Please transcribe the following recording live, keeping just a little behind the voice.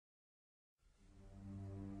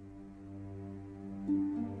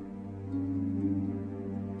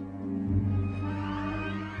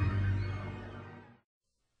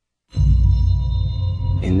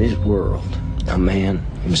In this world, a man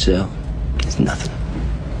himself is nothing.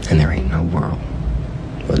 And there ain't no world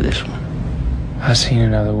but this one. I've seen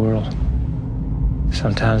another world.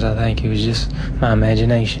 Sometimes I think it was just my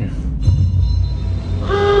imagination.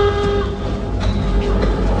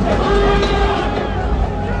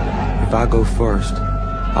 If I go first,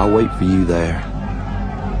 I'll wait for you there,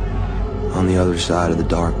 on the other side of the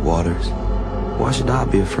dark waters. Why should I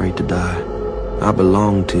be afraid to die? I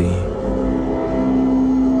belong to you.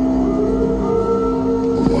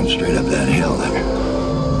 We're going straight up that hill there.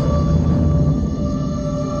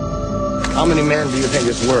 How many men do you think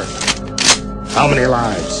it's worth? How many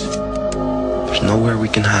lives? There's nowhere we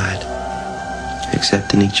can hide,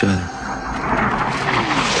 except in each other.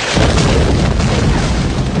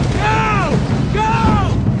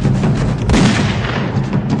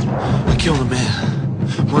 I killed a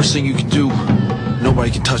man. Worst thing you can do.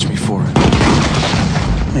 Nobody can touch me for it.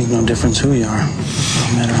 Make no difference who you are.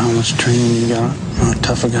 No matter how much training you got, how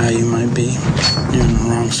tough a guy you might be, you're in the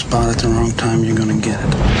wrong spot at the wrong time, you're gonna get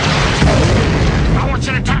it. I want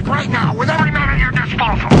you to attack right now, with every man at your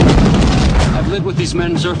disposal. I've lived with these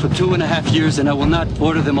men, sir, for 2.5 years, and I will not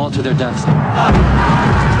order them all to their deaths.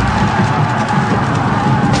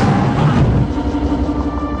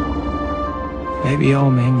 Maybe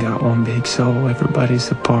all men got one big soul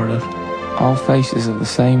everybody's a part of. All faces of the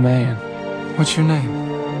same man. What's your name?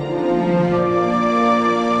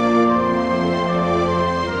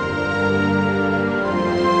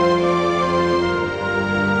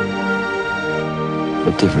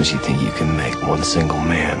 What difference you think you can make, one single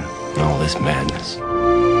man, in all this madness?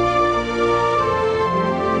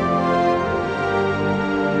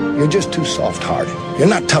 You're just too soft-hearted. You're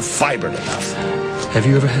not tough-fibered enough. Have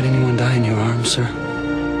you ever had anyone die in your arms, sir?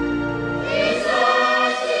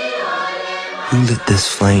 You lit this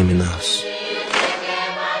flame in us.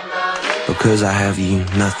 Because I have you,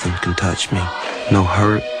 nothing can touch me. No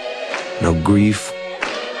hurt, no grief,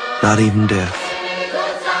 not even death.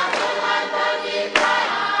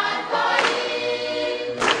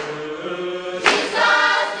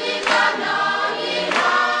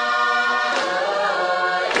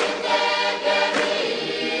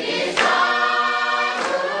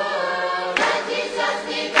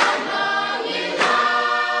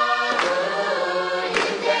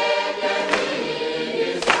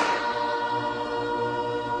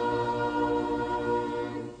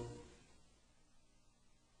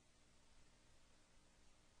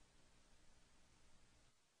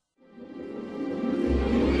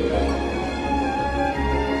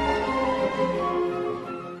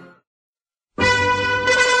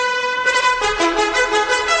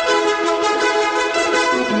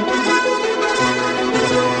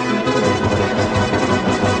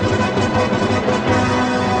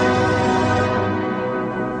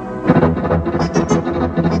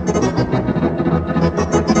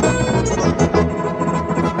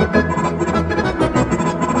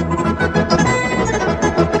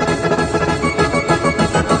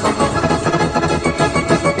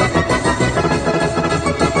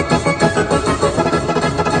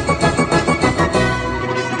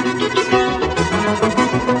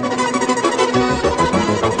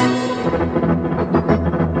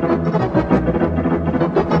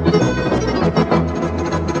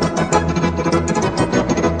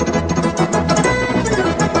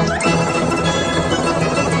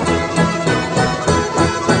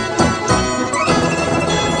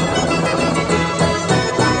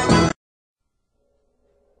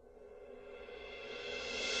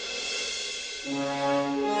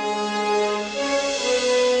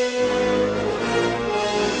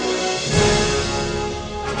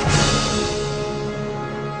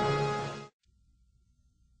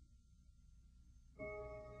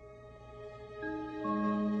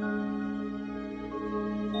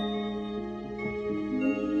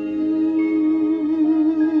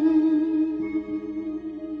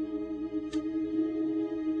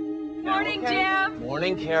 Morning, Jim.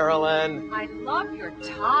 Morning, Carolyn. I love your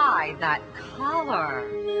tie, that color.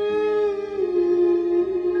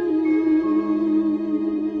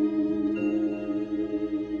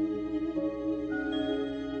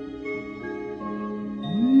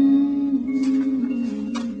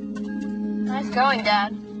 Nice going,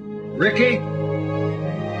 Dad. Ricky?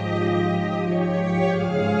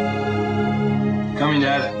 Coming,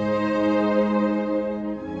 Dad.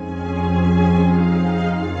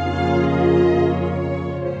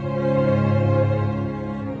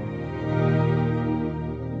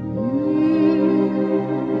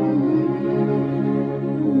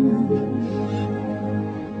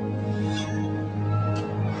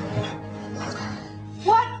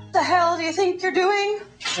 What the hell do you think you're doing?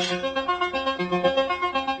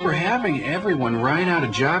 having everyone write out a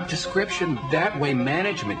job description. That way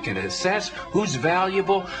management can assess who's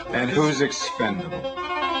valuable and who's expendable.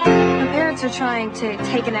 My parents are trying to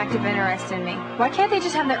take an active interest in me. Why can't they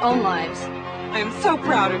just have their own lives? I'm so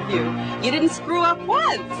proud of you. You didn't screw up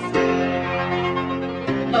once.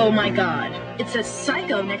 Oh my God, it's a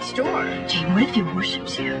psycho next door. Jane, what if he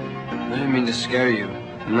worships you? I didn't mean to scare you.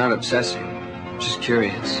 I'm not obsessing. I'm just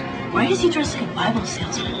curious. Why does he dress like a Bible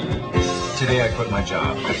salesman? Today I quit my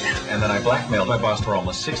job, and then I blackmailed my boss for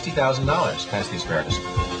almost $60,000 past the asparagus.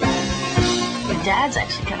 Your dad's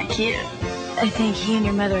actually kind of cute. I think he and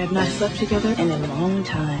your mother have not slept together in a long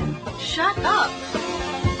time. Shut up.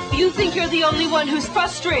 You think you're the only one who's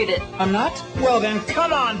frustrated. I'm not? Well then,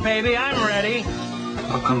 come on, baby, I'm ready.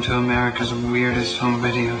 Welcome to America's weirdest home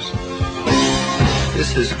videos.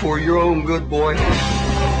 This is for your own good, boy.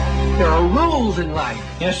 There are rules in life.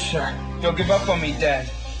 Yes, sir. Don't give up on me, Dad.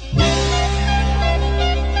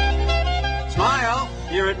 Smile!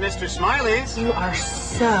 You're at Mr. Smiley's. You are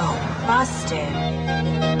so busted.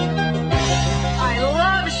 I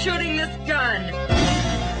love shooting this gun.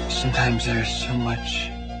 Sometimes there's so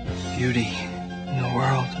much beauty in the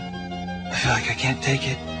world. I feel like I can't take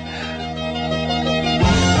it.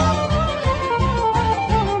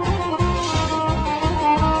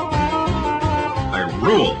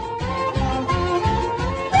 Rule. If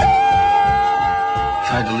I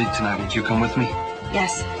had to leave tonight, would you come with me?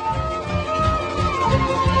 Yes.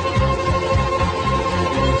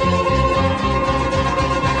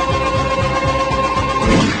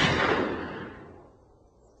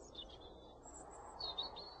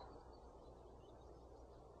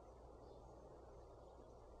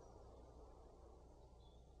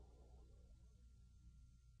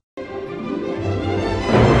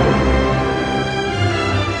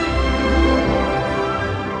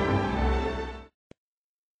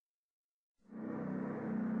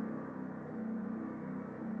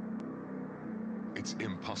 It's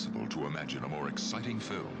impossible to imagine a more exciting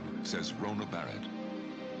film, says Rona Barrett.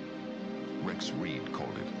 Rex Reed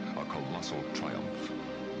called it a colossal triumph.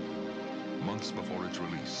 Months before its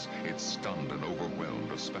release, it stunned and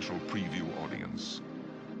overwhelmed a special preview audience.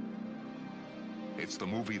 It's the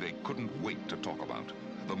movie they couldn't wait to talk about.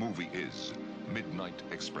 The movie is Midnight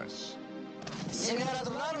Express.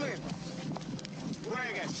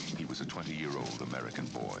 He was a 20-year-old American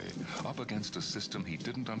boy, up against a system he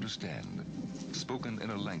didn't understand, spoken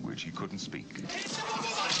in a language he couldn't speak.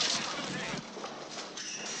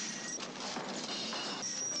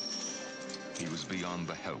 He was beyond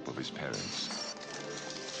the help of his parents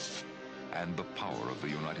and the power of the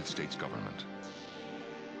United States government.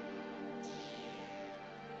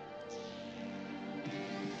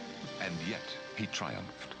 And yet, he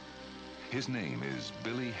triumphed. His name is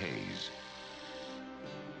Billy Hayes.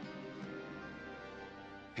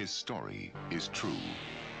 His story is true.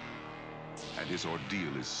 And his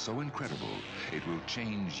ordeal is so incredible, it will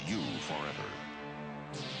change you forever.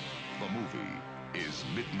 The movie is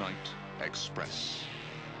Midnight Express.